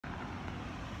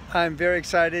I'm very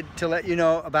excited to let you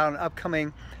know about an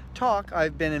upcoming talk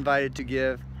I've been invited to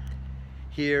give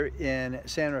here in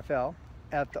San Rafael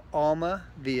at the Alma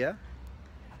Via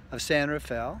of San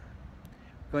Rafael.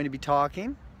 I'm going to be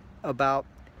talking about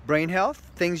brain health,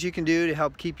 things you can do to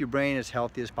help keep your brain as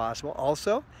healthy as possible.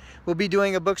 Also, we'll be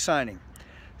doing a book signing.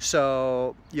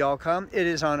 So y'all come. It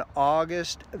is on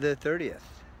August the 30th.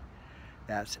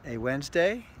 That's a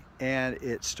Wednesday, and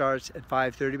it starts at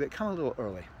 5:30, but come a little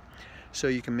early so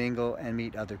you can mingle and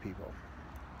meet other people.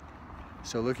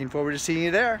 So looking forward to seeing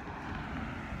you there.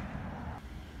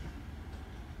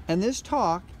 And this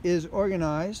talk is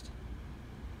organized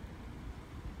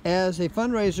as a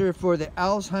fundraiser for the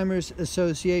Alzheimer's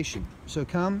Association. So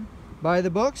come buy the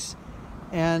books,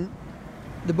 and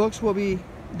the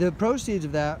proceeds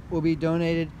of that will be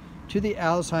donated to the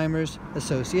Alzheimer's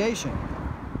Association.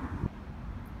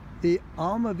 The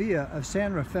Alma Via of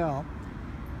San Rafael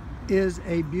is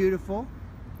a beautiful,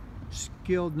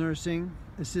 skilled nursing,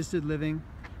 assisted living,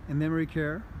 and memory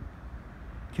care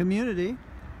community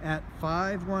at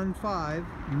 515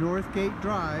 Northgate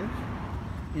Drive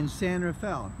in San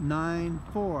Rafael,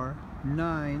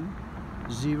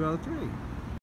 94903.